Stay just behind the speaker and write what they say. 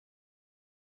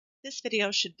This video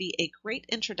should be a great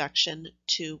introduction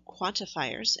to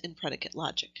quantifiers in predicate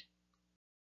logic.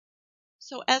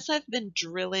 So as I've been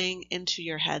drilling into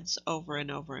your heads over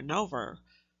and over and over,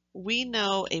 we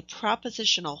know a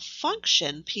propositional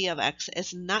function, p of x,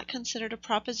 is not considered a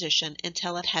proposition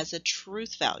until it has a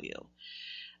truth value.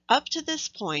 Up to this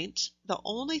point, the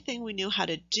only thing we knew how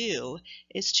to do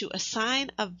is to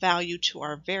assign a value to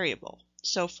our variable.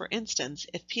 So for instance,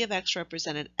 if p of x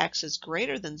represented x is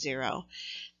greater than 0,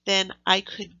 then I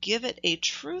could give it a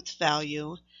truth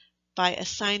value by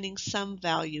assigning some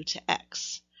value to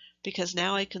x. Because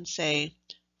now I can say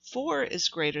 4 is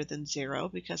greater than 0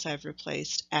 because I've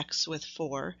replaced x with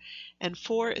 4, and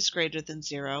 4 is greater than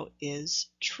 0 is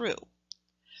true.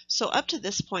 So up to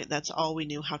this point, that's all we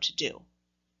knew how to do.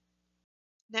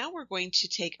 Now we're going to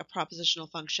take a propositional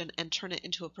function and turn it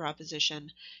into a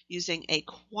proposition using a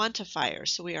quantifier.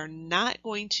 So we are not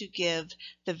going to give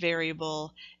the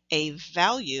variable a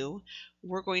value.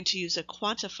 We're going to use a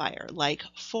quantifier like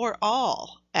for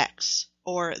all x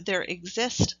or there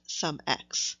exists some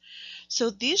x. So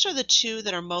these are the two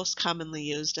that are most commonly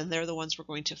used, and they're the ones we're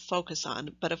going to focus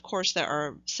on. But of course there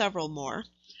are several more.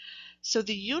 So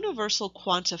the universal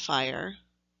quantifier,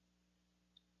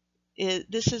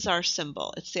 this is our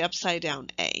symbol. It's the upside down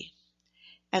A.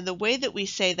 And the way that we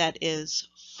say that is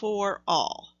for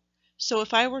all. So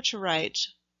if I were to write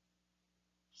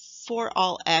for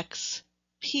all x,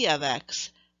 p of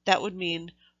x, that would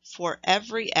mean for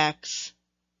every x,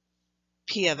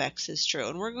 p of x is true.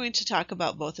 And we're going to talk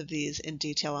about both of these in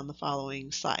detail on the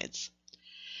following slides.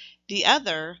 The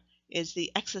other is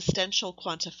the existential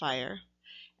quantifier,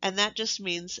 and that just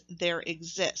means there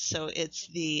exists. So it's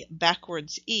the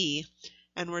backwards E,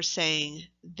 and we're saying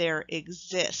there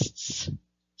exists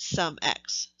some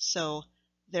x. So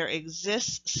there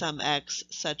exists some x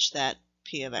such that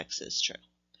p of x is true.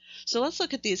 So let's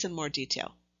look at these in more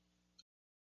detail.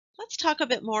 Let's talk a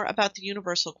bit more about the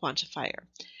universal quantifier.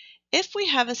 If we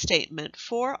have a statement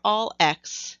for all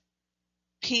x,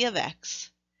 p of x,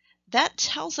 that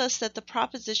tells us that the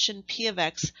proposition p of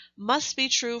x must be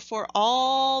true for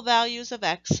all values of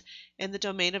x in the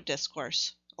domain of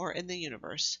discourse, or in the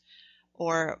universe,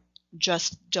 or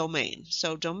just domain.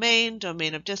 So domain,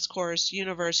 domain of discourse,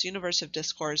 universe, universe of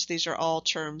discourse, these are all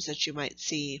terms that you might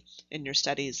see in your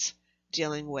studies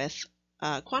dealing with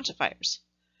quantifiers.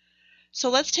 So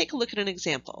let's take a look at an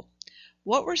example.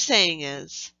 What we're saying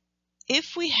is,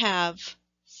 if we have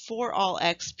for all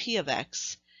x, p of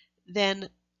x, then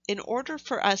in order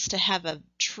for us to have a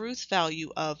truth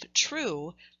value of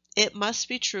true, it must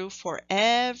be true for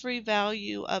every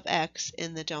value of x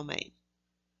in the domain.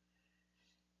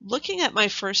 Looking at my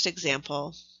first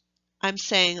example, I'm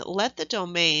saying let the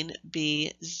domain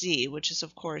be z, which is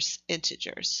of course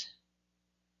integers.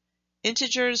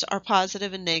 Integers are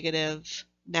positive and negative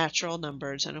natural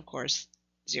numbers, and of course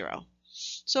 0.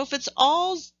 So if it's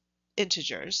all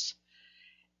integers,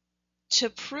 to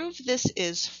prove this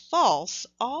is false,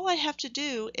 all I have to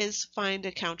do is find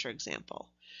a counterexample.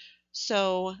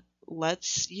 So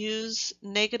let's use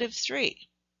 -3.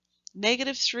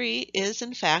 -3 is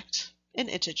in fact an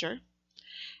integer,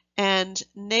 and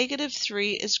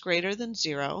 -3 is greater than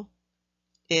 0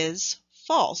 is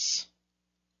false.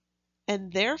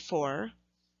 And therefore,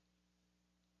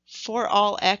 for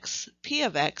all x, p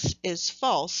of x is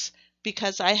false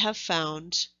because I have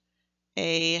found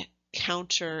a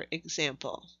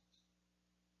counterexample.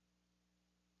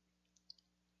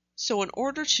 So in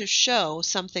order to show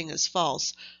something is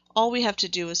false, all we have to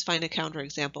do is find a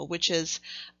counterexample, which is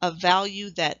a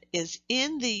value that is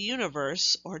in the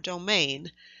universe or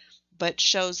domain, but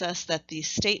shows us that the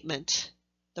statement,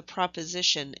 the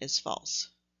proposition, is false.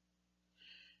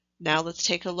 Now let's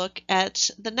take a look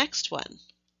at the next one.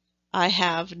 I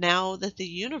have now that the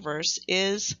universe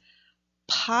is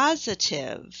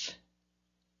positive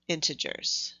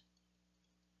integers,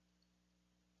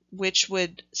 which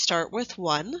would start with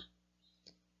 1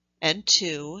 and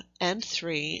 2 and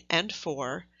 3 and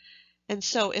 4. And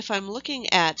so if I'm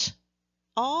looking at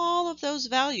all of those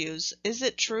values, is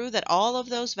it true that all of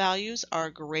those values are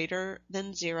greater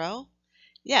than 0?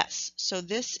 Yes, so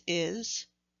this is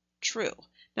true.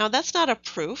 Now that's not a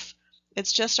proof,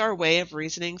 it's just our way of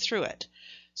reasoning through it.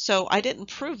 So I didn't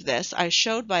prove this, I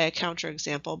showed by a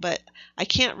counterexample, but I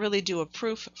can't really do a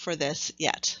proof for this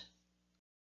yet.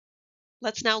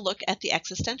 Let's now look at the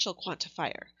existential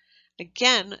quantifier.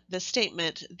 Again, the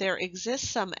statement, there exists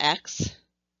some x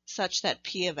such that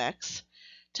p of x,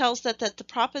 tells that the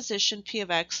proposition p of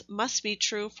x must be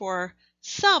true for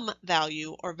some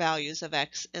value or values of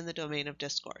x in the domain of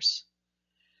discourse.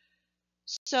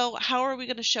 So how are we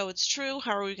going to show it's true?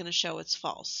 How are we going to show it's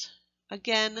false?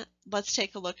 Again, let's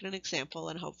take a look at an example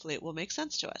and hopefully it will make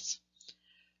sense to us.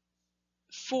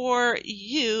 For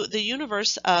you, the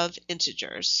universe of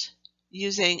integers,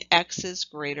 using x is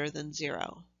greater than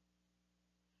 0,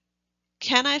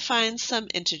 can I find some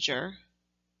integer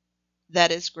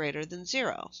that is greater than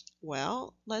 0?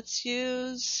 Well, let's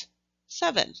use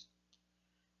 7.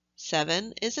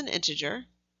 7 is an integer.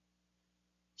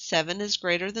 7 is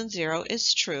greater than 0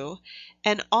 is true.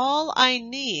 And all I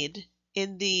need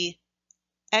in the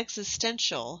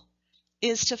existential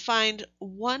is to find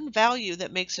one value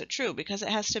that makes it true, because it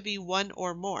has to be 1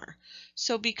 or more.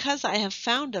 So because I have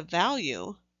found a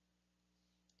value,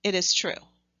 it is true.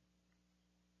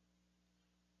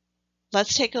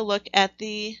 Let's take a look at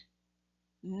the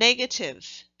negative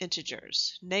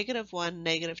integers, -1,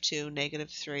 -2,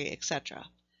 -3, etc.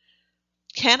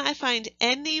 Can I find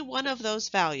any one of those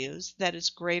values that is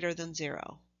greater than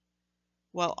 0?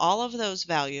 Well, all of those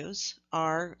values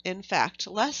are in fact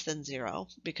less than 0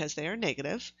 because they are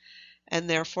negative, and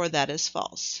therefore that is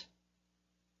false.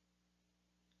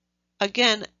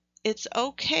 Again, it's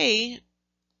okay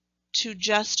to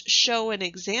just show an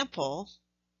example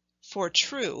for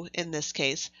true in this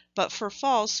case, but for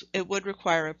false, it would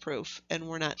require a proof, and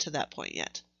we're not to that point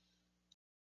yet.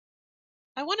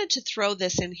 I wanted to throw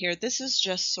this in here. This is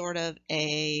just sort of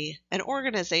an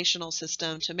organizational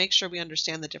system to make sure we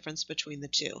understand the difference between the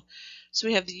two. So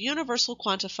we have the universal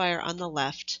quantifier on the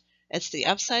left. It's the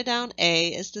upside down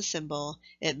A is the symbol.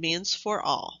 It means for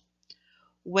all.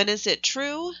 When is it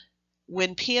true?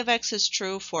 When P of x is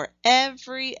true for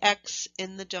every x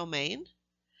in the domain,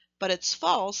 but it's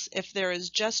false if there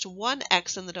is just one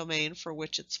x in the domain for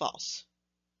which it's false.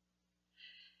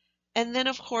 And then,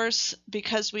 of course,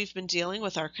 because we've been dealing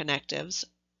with our connectives,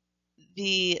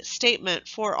 the statement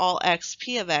for all x,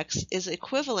 P of x is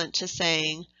equivalent to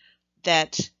saying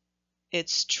that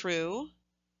it's true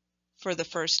for the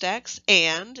first x,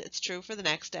 and it's true for the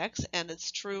next x, and it's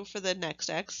true for the next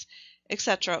x,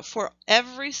 etc., for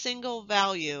every single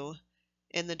value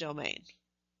in the domain.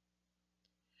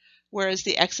 Whereas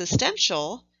the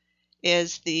existential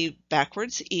is the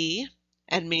backwards E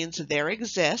and means there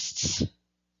exists.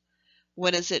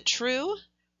 When is it true?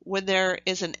 When there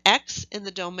is an x in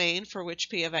the domain for which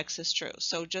P of x is true.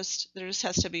 So there just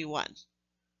has to be one.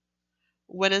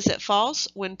 When is it false?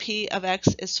 When P of x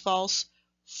is false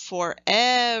for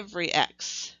every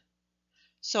x.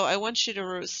 So I want you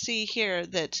to see here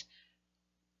that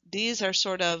these are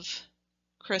sort of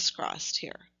crisscrossed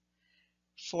here.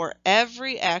 For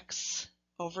every x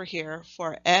over here,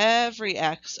 for every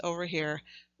x over here,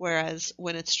 whereas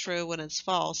when it's true, when it's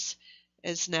false,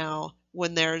 is now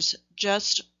when there's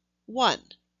just one,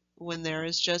 when there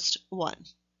is just one.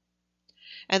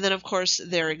 And then, of course,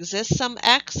 there exists some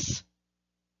x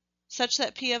such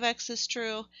that P of x is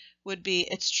true would be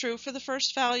it's true for the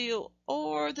first value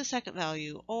or the second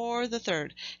value or the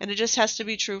third. And it just has to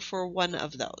be true for one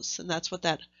of those. And that's what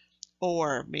that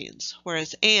or means.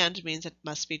 Whereas and means it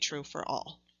must be true for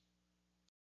all.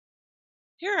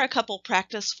 Here are a couple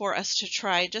practice for us to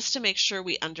try just to make sure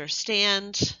we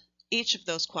understand each of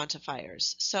those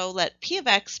quantifiers. So let P of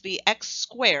x be x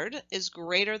squared is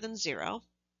greater than 0.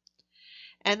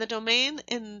 And the domain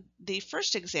in the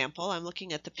first example, I'm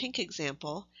looking at the pink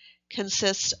example,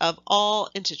 consists of all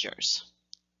integers.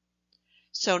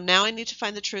 So now I need to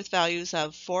find the truth values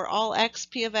of for all x,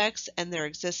 P of x, and there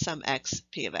exists some x,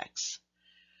 P of x.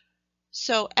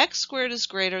 So x squared is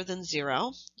greater than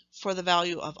 0 for the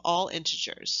value of all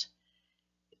integers.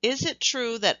 Is it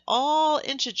true that all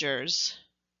integers,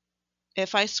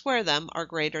 if I square them, are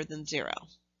greater than 0?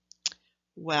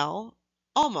 Well,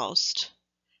 almost.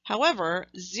 However,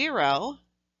 0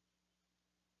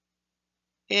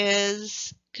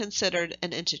 is considered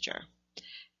an integer,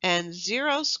 and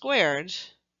 0 squared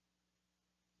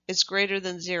is greater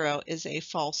than 0 is a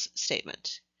false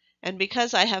statement. And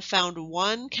because I have found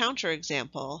one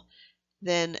counterexample,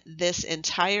 then this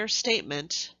entire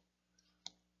statement,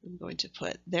 I'm going to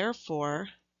put therefore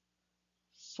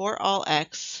for all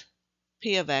x,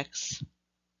 P of x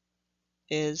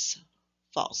is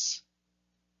false.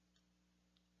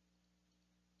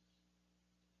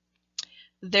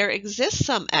 There exists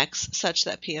some x such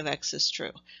that P of x is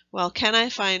true. Well, can I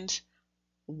find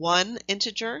one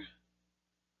integer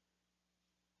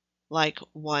like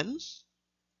 1?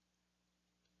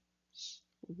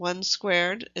 1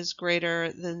 squared is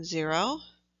greater than 0.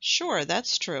 Sure,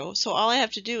 that's true. So all I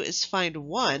have to do is find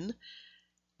 1.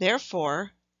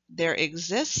 Therefore, there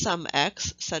exists some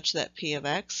x such that P of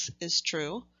x is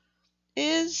true.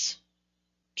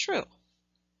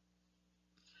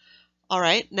 All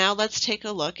right, now let's take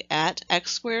a look at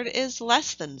x squared is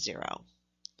less than 0.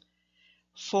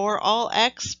 For all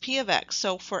x, p of x.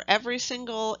 So for every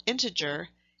single integer,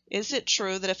 is it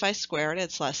true that if I square it,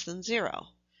 it's less than 0?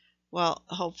 Well,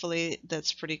 hopefully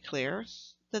that's pretty clear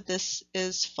that this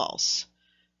is false,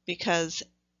 because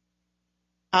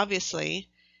obviously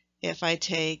if I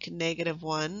take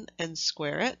 -1 and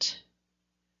square it,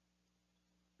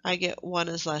 I get 1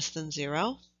 is less than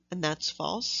 0, and that's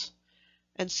false.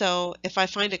 And so if I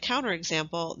find a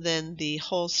counterexample, then the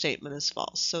whole statement is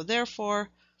false. So therefore,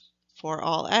 for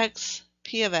all x,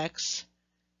 p of x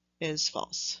is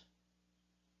false.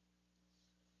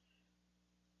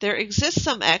 There exists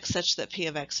some x such that p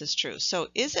of x is true. So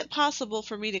is it possible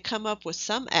for me to come up with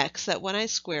some x that when I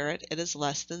square it, it is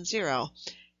less than 0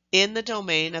 in the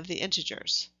domain of the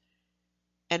integers?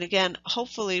 And again,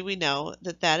 hopefully we know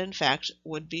that that in fact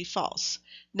would be false.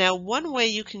 Now, one way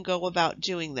you can go about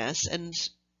doing this, and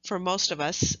for most of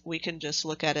us, we can just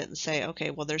look at it and say,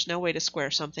 okay, well, there's no way to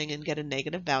square something and get a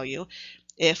negative value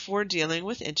if we're dealing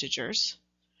with integers.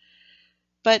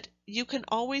 But you can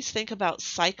always think about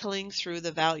cycling through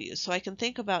the values. So I can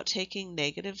think about taking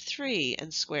 -3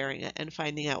 and squaring it and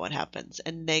finding out what happens,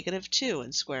 and -2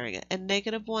 and squaring it, and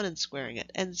 -1 and squaring it,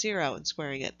 and 0 and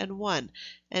squaring it, and 1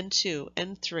 and 2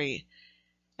 and 3.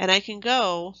 And I can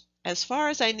go as far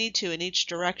as I need to in each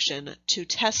direction to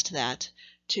test that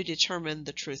to determine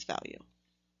the truth value.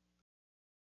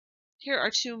 Here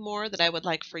are 2 more that I would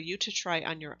like for you to try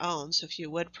on your own. So if you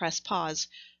would press pause,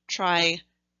 try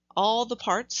all the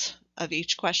parts of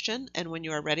each question, and when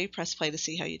you are ready, press play to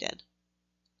see how you did.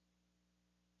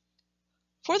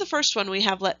 For the first one, we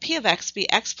have let p of x be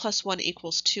x plus 1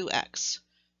 equals 2x.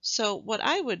 So what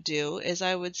I would do is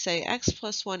I would say x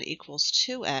plus 1 equals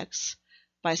 2x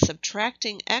by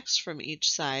subtracting x from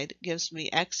each side gives me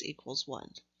x equals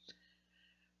 1.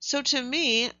 So to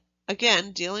me,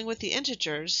 again, dealing with the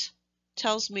integers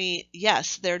tells me,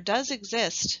 yes, there does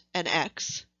exist an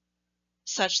x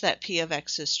such that p of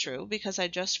x is true, because I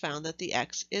just found that the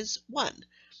x is 1.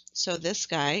 So this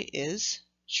guy is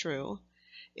true.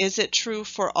 Is it true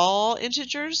for all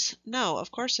integers? No, of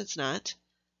course it's not.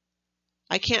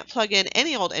 I can't plug in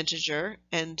any old integer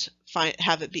and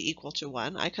have it be equal to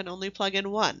 1. I can only plug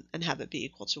in 1 and have it be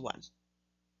equal to 1.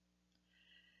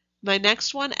 My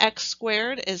next one, x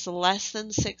squared, is less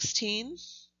than 16.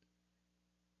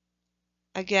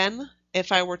 Again,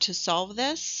 if I were to solve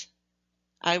this,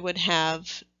 I would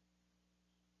have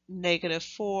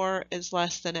 -4 is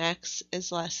less than x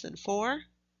is less than 4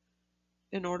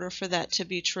 in order for that to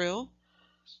be true.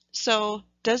 So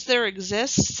does there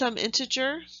exist some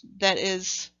integer that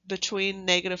is between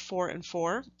 -4 and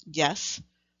 4? Yes,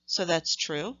 so that's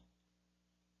true.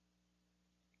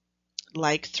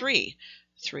 Like 3.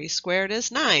 3 squared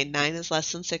is 9. 9 is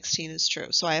less than 16 is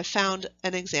true. So I have found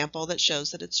an example that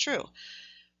shows that it's true.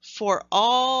 For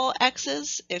all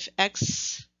x's, if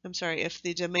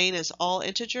the domain is all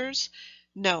integers,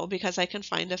 no, because I can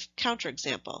find a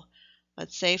counterexample.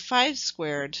 Let's say 5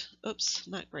 squared,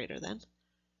 not greater than.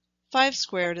 5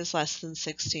 squared is less than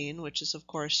 16, which is of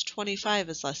course 25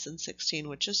 is less than 16,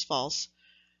 which is false.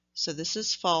 So this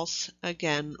is false,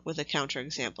 again, with a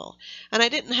counterexample. And I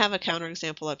didn't have a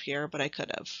counterexample up here, but I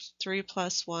could have. 3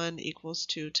 plus 1 equals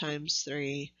 2 times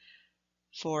 3.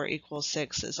 4 equals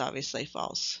 6 is obviously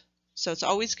false. So it's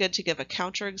always good to give a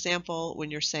counterexample when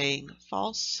you're saying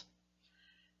false,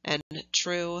 and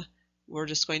true, we're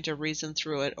just going to reason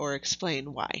through it or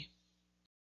explain why.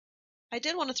 I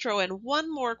did want to throw in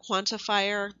one more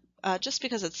quantifier, just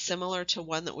because it's similar to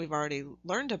one that we've already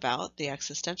learned about, the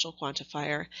existential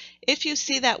quantifier. If you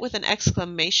see that with an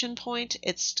exclamation point,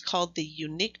 it's called the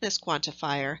uniqueness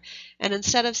quantifier. And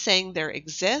instead of saying there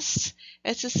exists,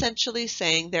 it's essentially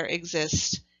saying there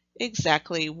exists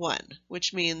exactly 1,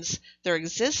 which means there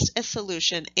exists a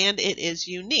solution and it is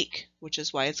unique, which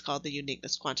is why it's called the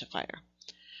uniqueness quantifier.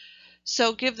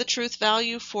 So give the truth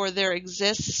value for there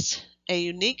exists a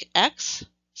unique x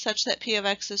such that p of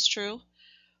x is true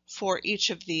for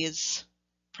each of these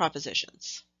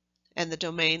propositions. And the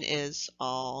domain is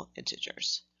all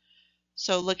integers.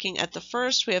 So looking at the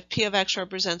first, we have p of x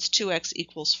represents 2x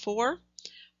equals 4.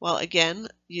 Well, again,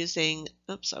 using,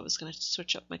 I was going to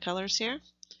switch up my colors here.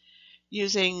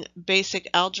 Using basic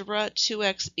algebra,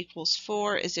 2x equals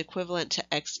 4 is equivalent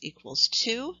to x equals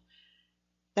 2.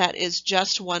 That is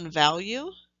just one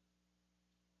value,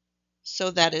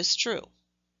 so that is true.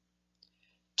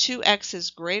 2x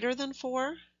is greater than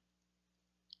 4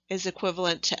 is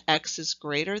equivalent to x is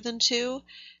greater than 2,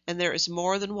 and there is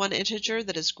more than one integer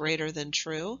that is greater than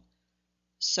true,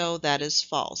 so that is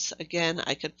false. Again,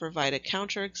 I could provide a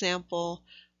counterexample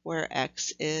where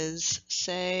x is,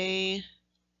 say,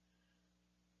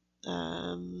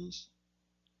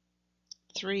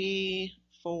 3,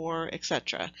 4,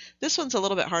 etc. This one's a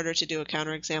little bit harder to do a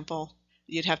counterexample.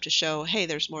 You'd have to show, hey,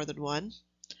 there's more than one.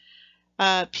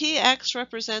 Px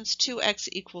represents 2x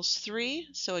equals 3.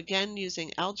 So again,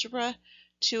 using algebra,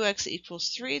 2x equals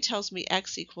 3 tells me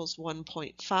x equals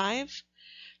 1.5.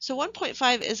 So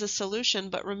 1.5 is a solution,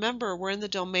 but remember, we're in the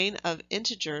domain of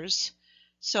integers.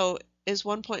 So is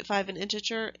 1.5 an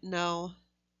integer? No.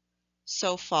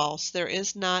 So false. There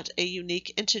is not a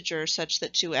unique integer such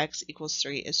that 2x equals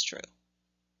 3 is true.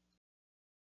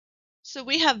 So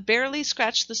we have barely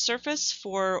scratched the surface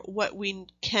for what we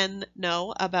can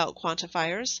know about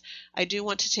quantifiers. I do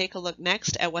want to take a look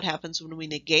next at what happens when we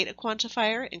negate a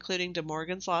quantifier, including De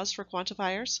Morgan's laws for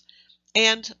quantifiers,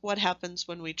 and what happens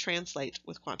when we translate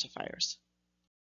with quantifiers.